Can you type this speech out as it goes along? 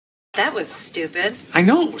That was stupid. I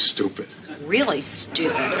know it was stupid. Really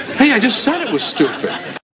stupid. Hey, I just said it was stupid.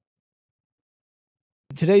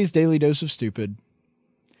 Today's Daily Dose of Stupid.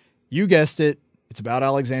 You guessed it. It's about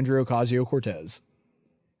Alexandria Ocasio-Cortez.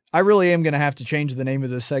 I really am going to have to change the name of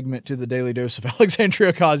this segment to the Daily Dose of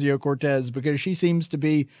Alexandria Ocasio-Cortez, because she seems to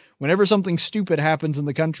be, whenever something stupid happens in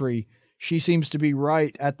the country, she seems to be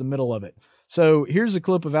right at the middle of it. So here's a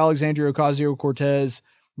clip of Alexandria Ocasio-Cortez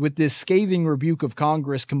with this scathing rebuke of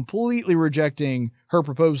Congress completely rejecting her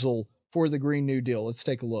proposal for the Green New Deal. Let's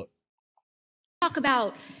take a look. Talk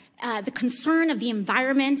about the concern of the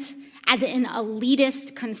environment as an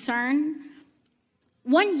elitist concern.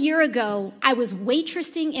 1 year ago, I was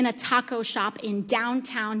waitressing in a taco shop in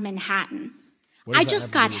downtown Manhattan. I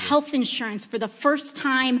just got health insurance for the first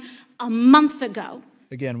time a month ago.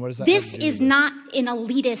 Again, what does that This is not an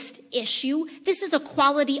elitist issue. This is a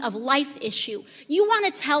quality of life issue. You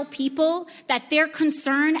want to tell people that their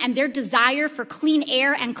concern and their desire for clean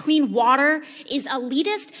air and clean water is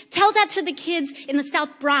elitist? Tell that to the kids in the South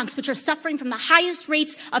Bronx, which are suffering from the highest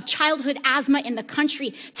rates of childhood asthma in the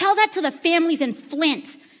country. Tell that to the families in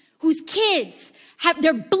Flint, whose kids have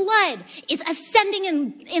their blood is ascending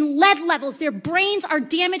in lead levels. Their brains are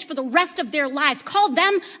damaged for the rest of their lives. Call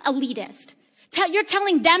them elitist. You're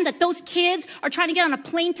telling them that those kids are trying to get on a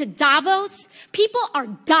plane to Davos? People are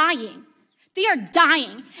dying. They are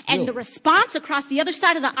dying. And the response across the other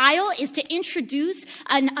side of the aisle is to introduce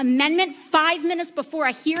an amendment 5 minutes before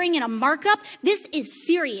a hearing in a markup. This is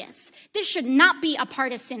serious. This should not be a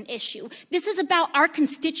partisan issue. This is about our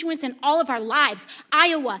constituents and all of our lives.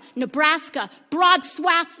 Iowa, Nebraska, broad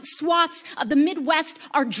swaths of the Midwest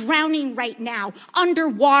are drowning right now,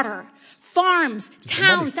 underwater. Farms,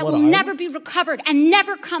 towns that will never be recovered and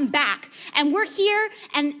never come back. And we're here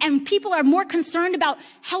and people are more concerned about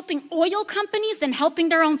helping oil companies than helping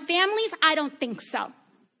their own families? I don't think so.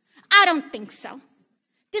 I don't think so.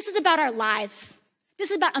 This is about our lives.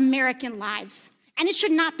 This is about American lives. And it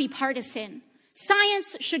should not be partisan.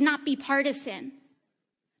 Science should not be partisan.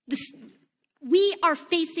 We are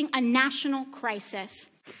facing a national crisis.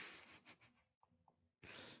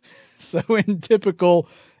 So in typical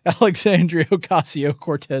Alexandria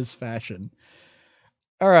Ocasio-Cortez fashion.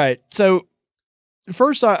 All right. So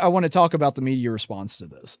first I want to talk about the media response to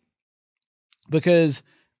this, because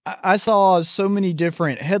I saw so many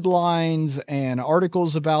different headlines and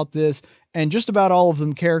articles about this, and just about all of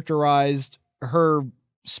them characterized her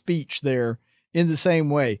speech there in the same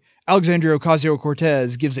way. Alexandria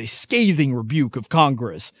Ocasio-Cortez gives a scathing rebuke of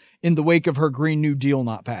Congress in the wake of her Green New Deal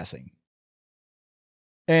not passing.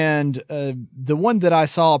 And the one that I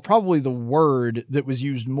saw, probably the word that was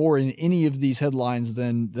used more in any of these headlines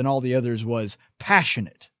than all the others, was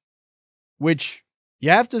passionate, which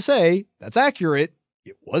you have to say, that's accurate.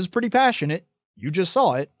 It was pretty passionate. You just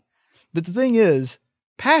saw it. But the thing is,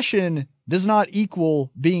 passion does not equal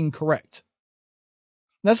being correct.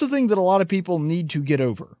 That's the thing that a lot of people need to get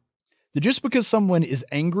over. That just because someone is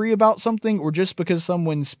angry about something, or just because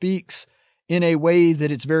someone speaks in a way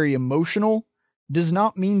that it's very emotional, does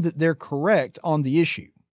not mean that they're correct on the issue.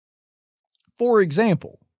 For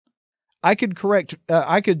example, I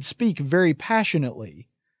could speak very passionately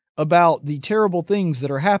about the terrible things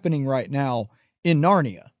that are happening right now in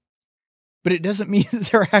Narnia, but it doesn't mean that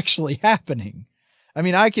they're actually happening. I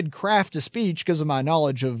mean, I could craft a speech because of my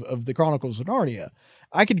knowledge of the Chronicles of Narnia.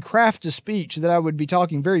 I could craft a speech that I would be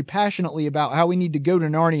talking very passionately about how we need to go to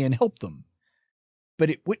Narnia and help them. But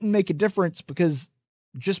it wouldn't make a difference, because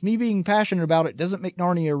just me being passionate about it doesn't make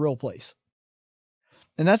Narnia a real place.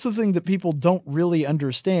 And that's the thing that people don't really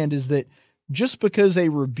understand, is that just because a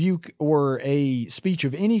rebuke or a speech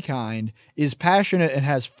of any kind is passionate and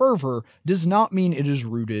has fervor does not mean it is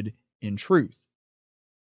rooted in truth.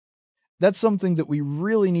 That's something that we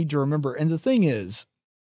really need to remember. And the thing is,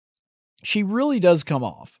 she really does come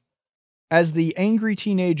off as the angry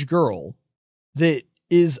teenage girl that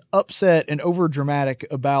is upset and overdramatic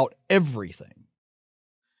about everything.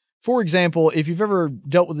 For example, if you've ever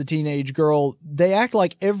dealt with a teenage girl, they act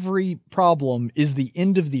like every problem is the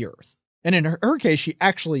end of the earth. And in her case, she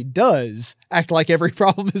actually does act like every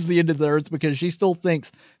problem is the end of the earth, because she still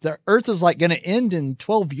thinks the earth is like going to end in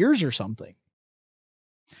 12 years or something.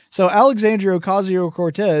 So Alexandria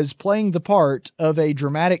Ocasio-Cortez playing the part of a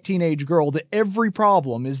dramatic teenage girl that every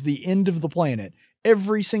problem is the end of the planet.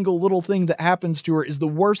 Every single little thing that happens to her is the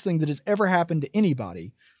worst thing that has ever happened to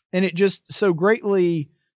anybody. And it just so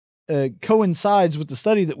greatly coincides with the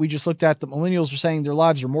study that we just looked at, that millennials are saying their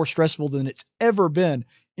lives are more stressful than it's ever been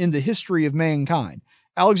in the history of mankind.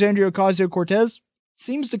 Alexandria Ocasio-Cortez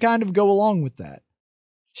seems to kind of go along with that.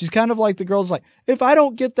 She's kind of like the girl's like, if I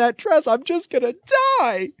don't get that dress, I'm just going to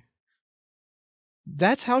die.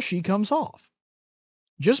 That's how she comes off.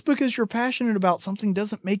 Just because you're passionate about something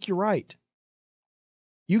doesn't make you right.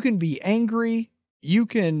 You can be angry. You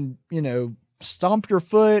can, stomp your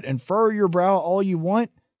foot and furrow your brow all you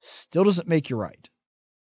want. Still doesn't make you right.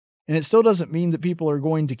 And it still doesn't mean that people are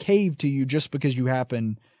going to cave to you just because you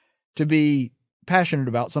happen to be passionate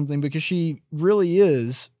about something, because she really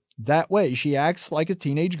is that way. She acts like a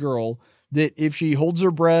teenage girl that if she holds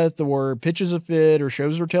her breath or pitches a fit or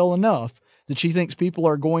shows her tail enough, that she thinks people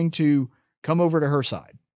are going to come over to her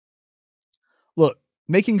side. Look,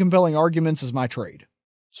 making compelling arguments is my trade.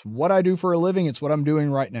 It's what I do for a living. It's what I'm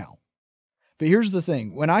doing right now. But here's the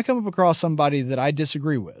thing. When I come across somebody that I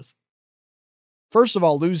disagree with, first of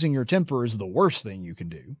all, losing your temper is the worst thing you can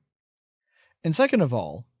do. And second of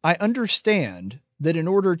all, I understand that in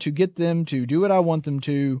order to get them to do what I want them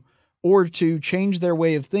to, or to change their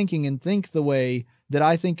way of thinking and think the way that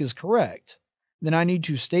I think is correct, then I need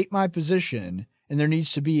to state my position, and there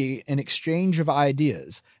needs to be an exchange of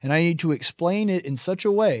ideas, and I need to explain it in such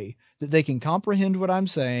a way that they can comprehend what I'm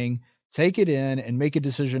saying, take it in, and make a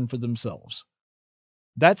decision for themselves.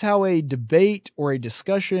 That's how a debate or a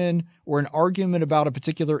discussion or an argument about a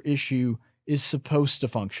particular issue is supposed to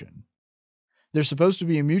function. There's supposed to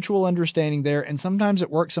be a mutual understanding there, and sometimes it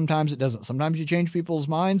works, sometimes it doesn't. Sometimes you change people's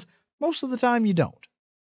minds. Most of the time you don't.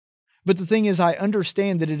 But the thing is, I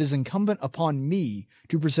understand that it is incumbent upon me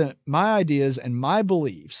to present my ideas and my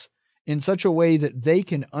beliefs in such a way that they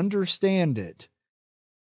can understand it,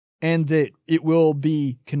 and that it will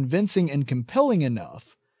be convincing and compelling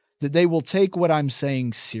enough that they will take what I'm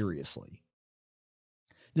saying seriously.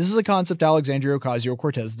 This is a concept Alexandria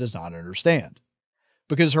Ocasio-Cortez does not understand,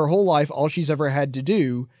 because her whole life, all she's ever had to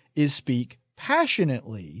do is speak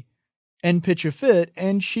passionately and pitch a fit,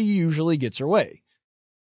 and she usually gets her way.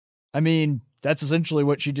 I mean, that's essentially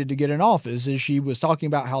what she did to get in office, is she was talking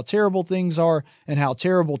about how terrible things are and how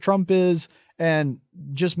terrible Trump is, and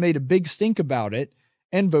just made a big stink about it,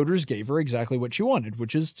 and voters gave her exactly what she wanted,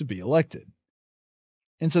 which is to be elected.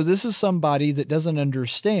 And so this is somebody that doesn't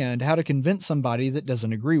understand how to convince somebody that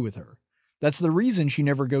doesn't agree with her. That's the reason she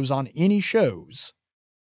never goes on any shows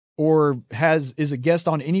or is a guest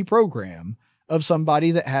on any program of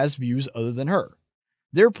somebody that has views other than her.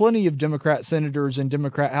 There are plenty of Democrat senators and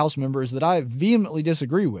Democrat House members that I vehemently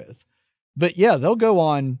disagree with. But yeah, they'll go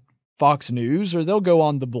on Fox News, or they'll go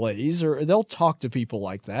on The Blaze, or they'll talk to people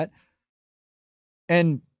like that.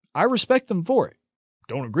 And I respect them for it.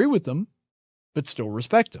 Don't agree with them, but still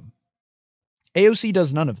respect them. AOC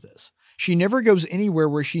does none of this. She never goes anywhere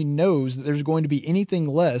where she knows that there's going to be anything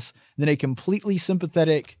less than a completely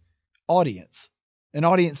sympathetic audience. An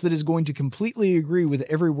audience that is going to completely agree with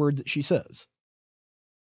every word that she says.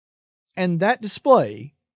 And that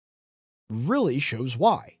display really shows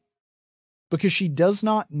why. Because she does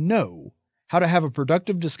not know how to have a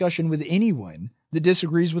productive discussion with anyone that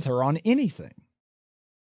disagrees with her on anything.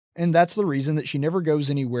 And that's the reason that she never goes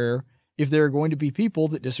anywhere if there are going to be people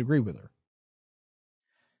that disagree with her.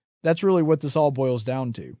 That's really what this all boils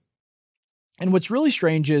down to. And what's really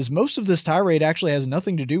strange is most of this tirade actually has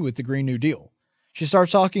nothing to do with the Green New Deal. She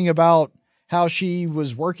starts talking about how she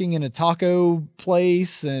was working in a taco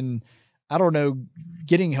place and, I don't know,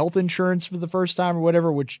 getting health insurance for the first time or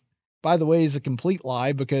whatever, which, by the way, is a complete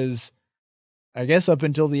lie, because I guess up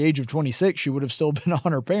until the age of 26, she would have still been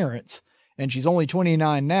on her parents. And she's only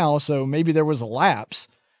 29 now, so maybe there was a lapse.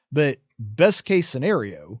 But best case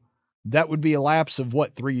scenario, that would be a lapse of,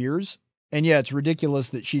 3 years? And yeah, it's ridiculous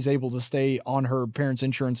that she's able to stay on her parents'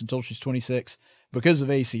 insurance until she's 26 because of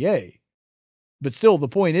ACA. But still, the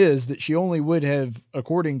point is that she only would have,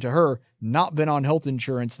 according to her, not been on health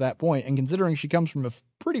insurance at that point. And considering she comes from a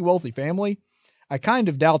pretty wealthy family, I kind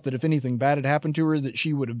of doubt that if anything bad had happened to her, that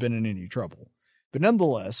she would have been in any trouble. But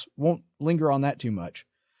nonetheless, won't linger on that too much.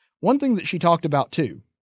 One thing that she talked about too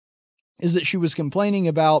is that she was complaining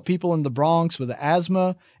about people in the Bronx with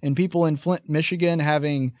asthma and people in Flint, Michigan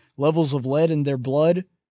having levels of lead in their blood.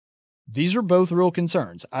 These are both real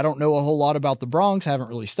concerns. I don't know a whole lot about the Bronx, haven't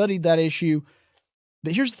really studied that issue.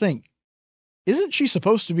 But here's the thing. Isn't she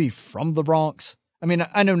supposed to be from the Bronx? I mean,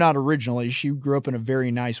 I know not originally. She grew up in a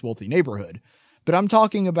very nice, wealthy neighborhood. But I'm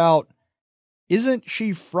talking about, isn't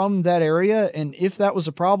she from that area? And if that was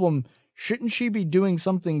a problem, shouldn't she be doing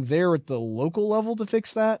something there at the local level to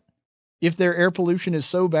fix that? If their air pollution is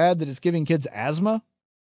so bad that it's giving kids asthma,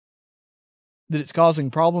 that it's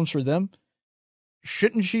causing problems for them,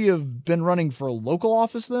 shouldn't she have been running for a local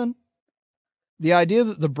office then? The idea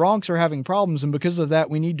that the Bronx are having problems, and because of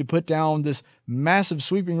that we need to put down this massive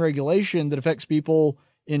sweeping regulation that affects people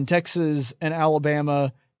in Texas and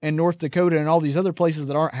Alabama and North Dakota and all these other places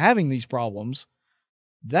that aren't having these problems,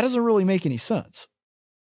 that doesn't really make any sense.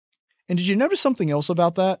 And did you notice something else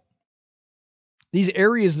about that? These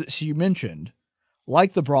areas that she mentioned,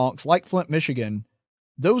 like the Bronx, like Flint, Michigan,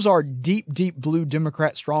 those are deep, deep blue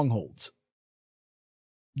Democrat strongholds.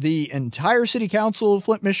 The entire city council of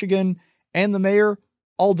Flint, Michigan, and the mayor,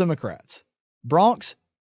 all Democrats. Bronx,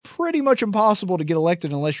 pretty much impossible to get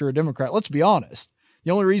elected unless you're a Democrat. Let's be honest.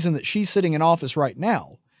 The only reason that she's sitting in office right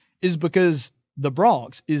now is because the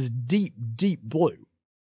Bronx is deep, deep blue.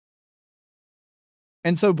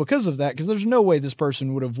 And so because of that, because there's no way this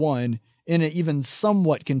person would have won in an even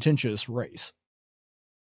somewhat contentious race.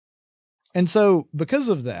 And so because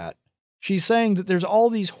of that, she's saying that there's all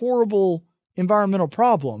these horrible environmental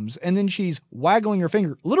problems, and then she's waggling her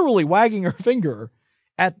finger, literally wagging her finger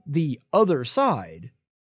at the other side,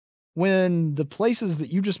 when the places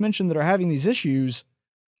that you just mentioned that are having these issues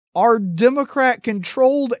are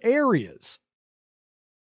Democrat-controlled areas.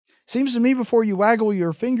 Seems to me before you waggle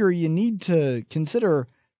your finger, you need to consider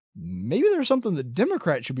maybe there's something the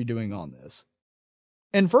Democrats should be doing on this.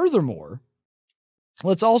 And furthermore,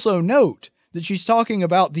 let's also note that she's talking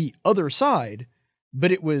about the other side,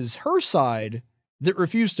 but it was her side that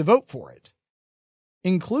refused to vote for it,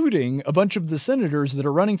 including a bunch of the senators that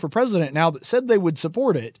are running for president now that said they would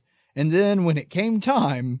support it, and then when it came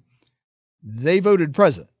time, they voted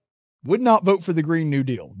present. Would not vote for the Green New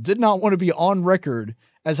Deal. Did not want to be on record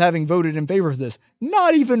as having voted in favor of this.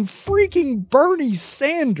 Not even freaking Bernie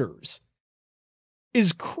Sanders,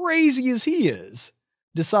 as crazy as he is,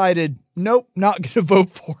 decided, nope, not going to vote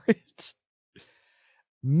for it.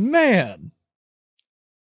 Man,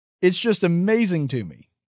 it's just amazing to me.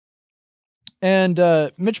 And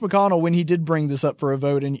Mitch McConnell, when he did bring this up for a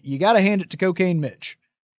vote, and you got to hand it to Cocaine Mitch,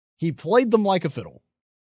 he played them like a fiddle.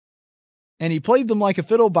 And he played them like a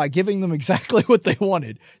fiddle by giving them exactly what they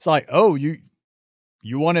wanted. It's like, oh, you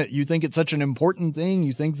think it's such an important thing?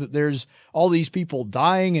 You think that there's all these people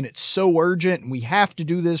dying and it's so urgent and we have to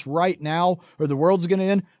do this right now or the world's going to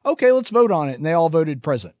end? Okay, let's vote on it. And they all voted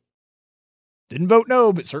present. Didn't vote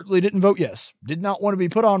no, but certainly didn't vote yes. Did not want to be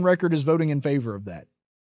put on record as voting in favor of that.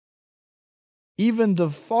 Even the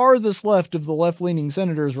farthest left of the left-leaning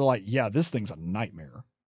senators were like, yeah, this thing's a nightmare.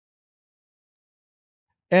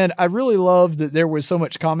 And I really love that there was so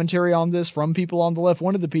much commentary on this from people on the left.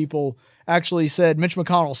 One of the people actually said Mitch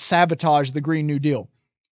McConnell sabotaged the Green New Deal.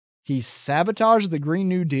 He sabotaged the Green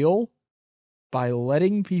New Deal by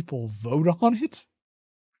letting people vote on it?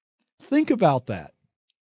 Think about that.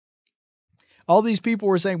 All these people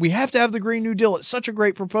were saying, we have to have the Green New Deal. It's such a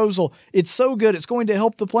great proposal. It's so good. It's going to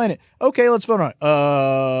help the planet. Okay, let's vote on it.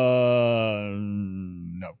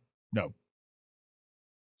 No.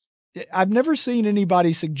 I've never seen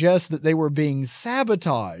anybody suggest that they were being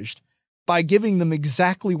sabotaged by giving them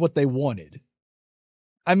exactly what they wanted.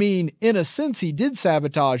 I mean, in a sense, he did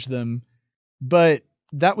sabotage them, but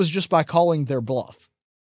that was just by calling their bluff.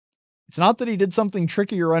 It's not that he did something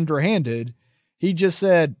tricky or underhanded. He just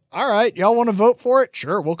said, all right, y'all want to vote for it?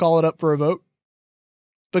 Sure, we'll call it up for a vote.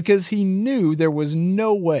 Because he knew there was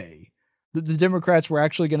no way that the Democrats were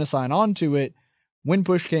actually going to sign on to it when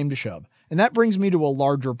push came to shove. And that brings me to a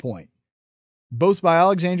larger point, both by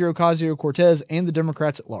Alexandria Ocasio-Cortez and the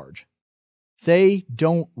Democrats at large. They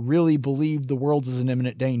don't really believe the world is in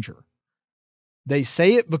imminent danger. They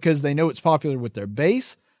say it because they know it's popular with their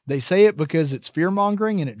base. They say it because it's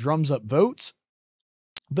fear-mongering and it drums up votes.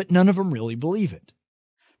 But none of them really believe it.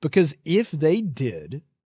 Because if they did,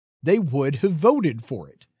 they would have voted for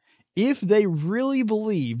it. If they really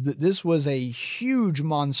believed that this was a huge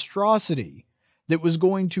monstrosity that was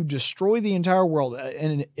going to destroy the entire world,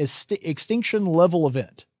 an extinction level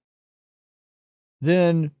event,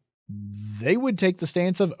 then they would take the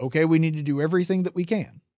stance of, okay, we need to do everything that we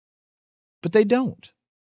can. But they don't.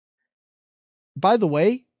 By the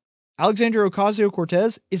way, Alexandria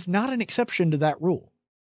Ocasio-Cortez is not an exception to that rule.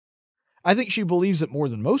 I think she believes it more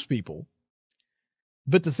than most people.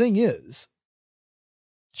 But the thing is,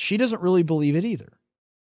 she doesn't really believe it either.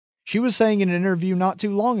 She was saying in an interview not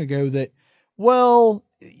too long ago that, well,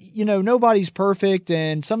 nobody's perfect,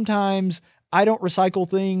 and sometimes I don't recycle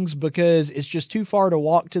things because it's just too far to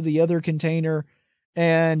walk to the other container.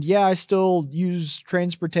 And yeah, I still use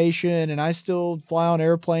transportation and I still fly on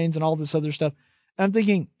airplanes and all this other stuff. And I'm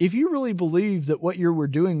thinking, if you really believe that what you were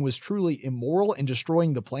doing was truly immoral and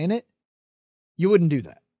destroying the planet, you wouldn't do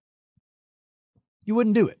that. You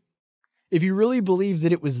wouldn't do it. If you really believed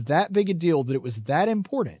that it was that big a deal, that it was that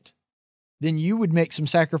important, then you would make some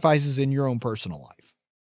sacrifices in your own personal life.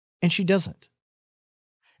 And she doesn't.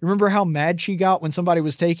 Remember how mad she got when somebody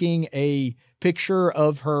was taking a picture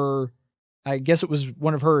of her, I guess it was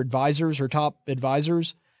one of her advisors, her top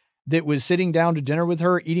advisors, that was sitting down to dinner with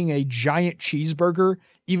her eating a giant cheeseburger,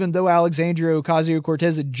 even though Alexandria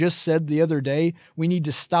Ocasio-Cortez had just said the other day, we need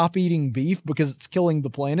to stop eating beef because it's killing the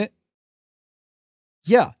planet.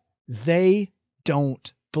 Yeah, they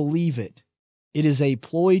don't believe it. It is a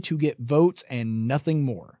ploy to get votes and nothing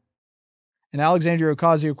more. And Alexandria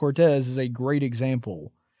Ocasio-Cortez is a great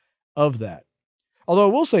example of that. Although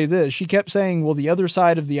I will say this, she kept saying, well, the other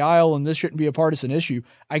side of the aisle and this shouldn't be a partisan issue.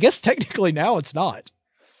 I guess technically now it's not,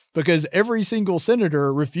 because every single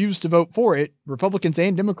senator refused to vote for it, Republicans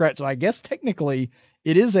and Democrats. So I guess technically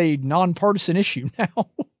it is a nonpartisan issue now.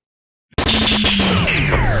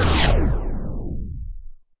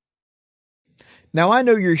 Now, I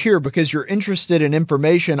know you're here because you're interested in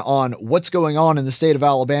information on what's going on in the state of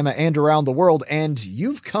Alabama and around the world, and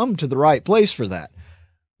you've come to the right place for that.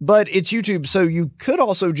 But it's YouTube, so you could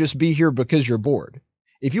also just be here because you're bored.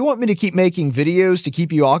 If you want me to keep making videos to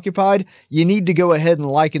keep you occupied, you need to go ahead and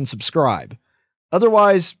like and subscribe.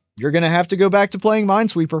 Otherwise, you're going to have to go back to playing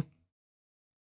Minesweeper.